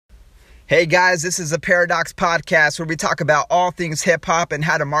Hey guys, this is the Paradox Podcast where we talk about all things hip-hop and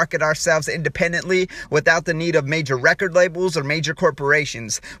how to market ourselves independently without the need of major record labels or major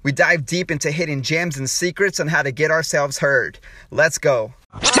corporations. We dive deep into hidden gems and secrets on how to get ourselves heard. Let's go.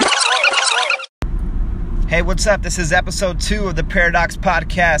 Hey, what's up? This is episode 2 of the Paradox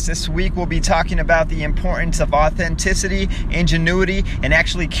Podcast. This week we'll be talking about the importance of authenticity, ingenuity, and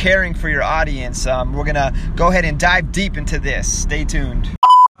actually caring for your audience. We're going to go ahead and dive deep into this. Stay tuned.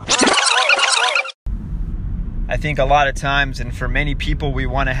 I think a lot of times, and for many people, we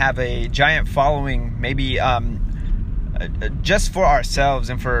want to have a giant following, maybe just for ourselves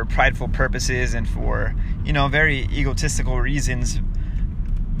and for prideful purposes and for, very egotistical reasons.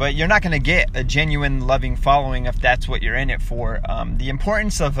 But you're not going to get a genuine, loving following if that's what you're in it for. The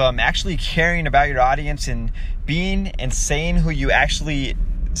importance of actually caring about your audience and being and saying who you actually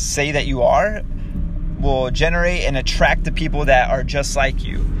say that you are will generate and attract the people that are just like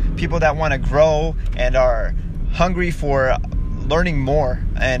you. People that want to grow and are hungry for learning more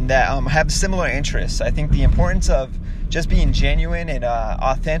and that have similar interests. I think the importance of just being genuine and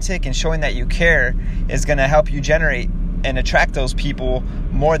authentic and showing that you care is going to help you generate and attract those people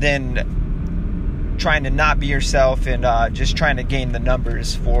more than trying to not be yourself and just trying to gain the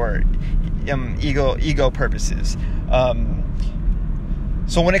numbers for ego purposes.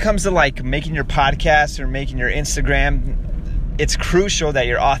 So when it comes to making your podcast or making your Instagram, it's crucial that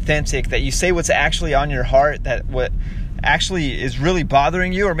you're authentic, that you say what's actually on your heart, that what actually is really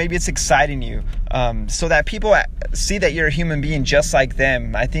bothering you, or maybe it's exciting you, so that people see that you're a human being just like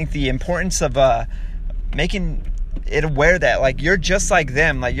them. I think the importance of making it aware that you're just like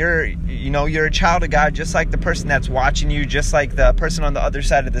them, you're a child of God, just like the person that's watching you, just like the person on the other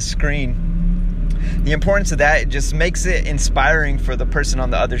side of the screen. The importance of that, it just makes it inspiring for the person on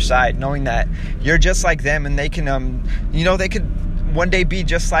the other side, knowing that you're just like them and they can, they could one day be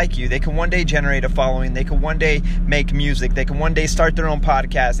just like you. They can one day generate a following. They can one day make music. They can one day start their own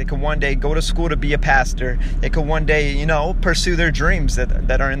podcast. They can one day go to school to be a pastor. They can one day, pursue their dreams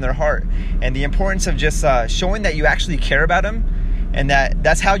that are in their heart. And the importance of just showing that you actually care about them and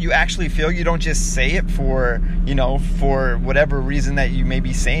that's how you actually feel. You don't just say it for whatever reason that you may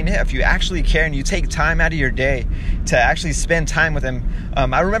be saying it. If you actually care and you take time out of your day to actually spend time with them.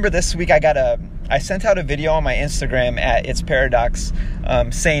 I remember this week I sent out a video on my Instagram at It's Paradox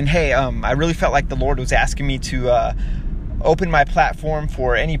saying, hey, I really felt like the Lord was asking me to open my platform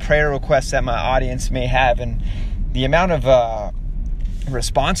for any prayer requests that my audience may have. And the amount of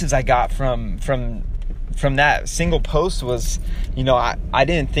responses I got from that single post was, I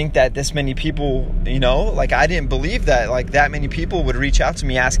didn't think that this many people, I didn't believe that that many people would reach out to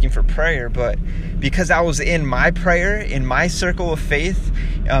me asking for prayer. But because I was in my prayer, in my circle of faith,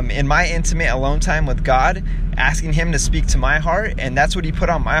 in my intimate alone time with God, asking Him to speak to my heart, and that's what He put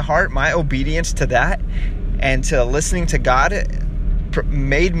on my heart, my obedience to that and to listening to God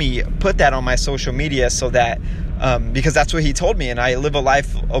made me put that on my social media so that because that's what He told me, and I live a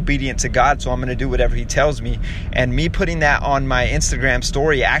life obedient to God, so I'm going to do whatever He tells me. And me putting that on my Instagram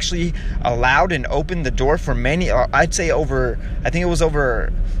story actually allowed and opened the door for many, I'd say over,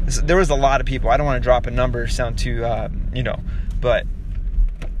 there was a lot of people. I don't want to drop a number, sound too, but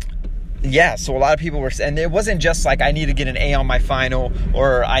yeah, so a lot of people were, and it wasn't just I need to get an A on my final,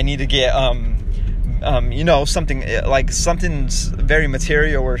 or I need to get, something's very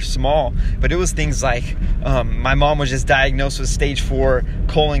material or small, but it was things like my mom was just diagnosed with stage 4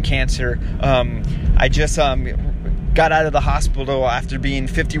 colon cancer. I just got out of the hospital after being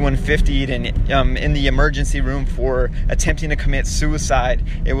 5150'd and in the emergency room for attempting to commit suicide.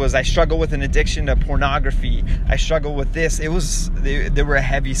 I struggle with an addiction to pornography. I struggle with this. There were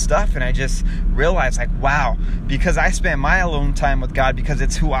heavy stuff, and I just realized wow, because I spent my alone time with God, because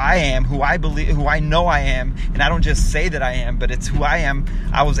it's who I am, who I believe, who I know I am, and I don't just say that I am, but it's who I am.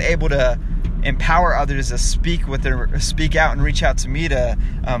 I was able to empower others to speak out and reach out to me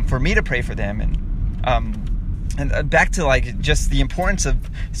for me to pray for them. And back to just the importance of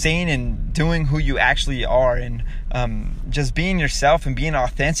saying and doing who you actually are, and just being yourself and being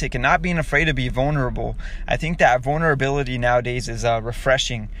authentic and not being afraid to be vulnerable. I think that vulnerability nowadays is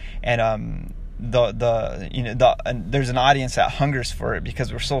refreshing, and there's an audience that hungers for it,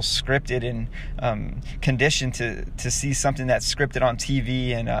 because we're so scripted and conditioned to see something that's scripted on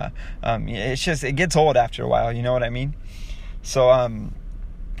TV, and it gets old after a while. You know what I mean? So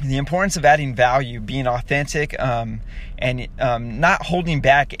the importance of adding value, being authentic, and not holding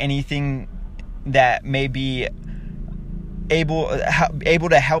back anything that may be able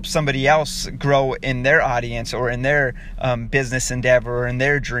to help somebody else grow in their audience or in their business endeavor or in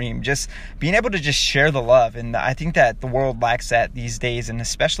their dream. Just being able to just share the love. And I think that the world lacks that these days, and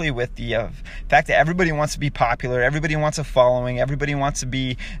especially with the fact that everybody wants to be popular, everybody wants a following, everybody wants to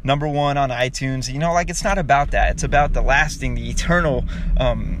be number one on iTunes. Like, it's not about that. It's about the lasting, the eternal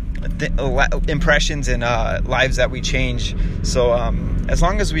impressions and lives that we change. So as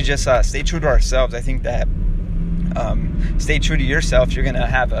long as we just stay true to ourselves, I think that stay true to yourself, you're going to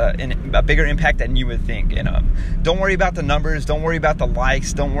have a bigger impact than you would think. And don't worry about the numbers, don't worry about the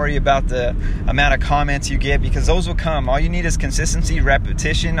likes, don't worry about the amount of comments you get, because those will come. All you need is consistency,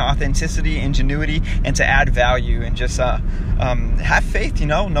 repetition, authenticity, ingenuity, and to add value. And just have faith,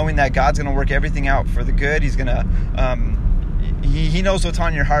 knowing that God's going to work everything out for the good. He's going to He knows what's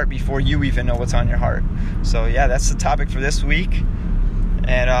on your heart before you even know what's on your heart. So yeah, that's the topic for this week.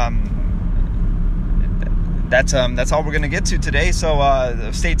 And that's all we're going to get to today. So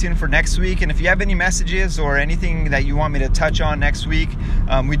stay tuned for next week. And if you have any messages or anything that you want me to touch on next week,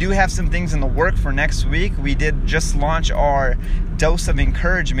 we do have some things in the work for next week. We did just launch our dose of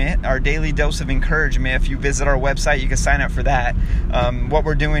encouragement, our daily dose of encouragement. If you visit our website, you can sign up for that. What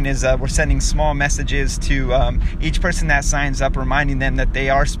we're doing is we're sending small messages to each person that signs up, reminding them that they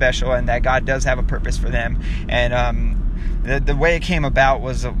are special and that God does have a purpose for them. And the way it came about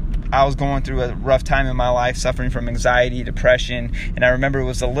was I was going through a rough time in my life, suffering from anxiety, depression, and I remember it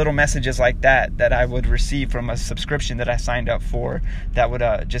was the little messages like that I would receive from a subscription that I signed up for that would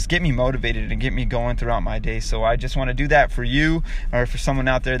just get me motivated and get me going throughout my day. So I just want to do that for you, or for someone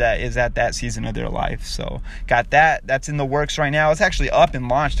out there that is at that season of their life. So got that's in the works right now. It's actually up and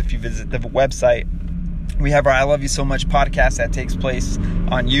launched. If you visit the website, we have our I Love You So Much podcast that takes place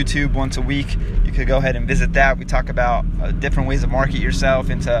on YouTube once a week. You could go ahead and visit that. We talk about different ways to market yourself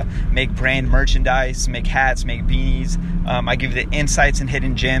and to make brand merchandise, make hats, make beanies. I give you the insights and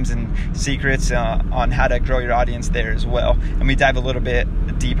hidden gems and secrets on how to grow your audience there as well. And we dive a little bit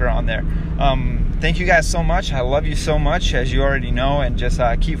deeper on there. Thank you guys so much. I love you so much, as you already know. And just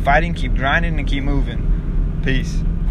keep fighting, keep grinding, and keep moving. Peace.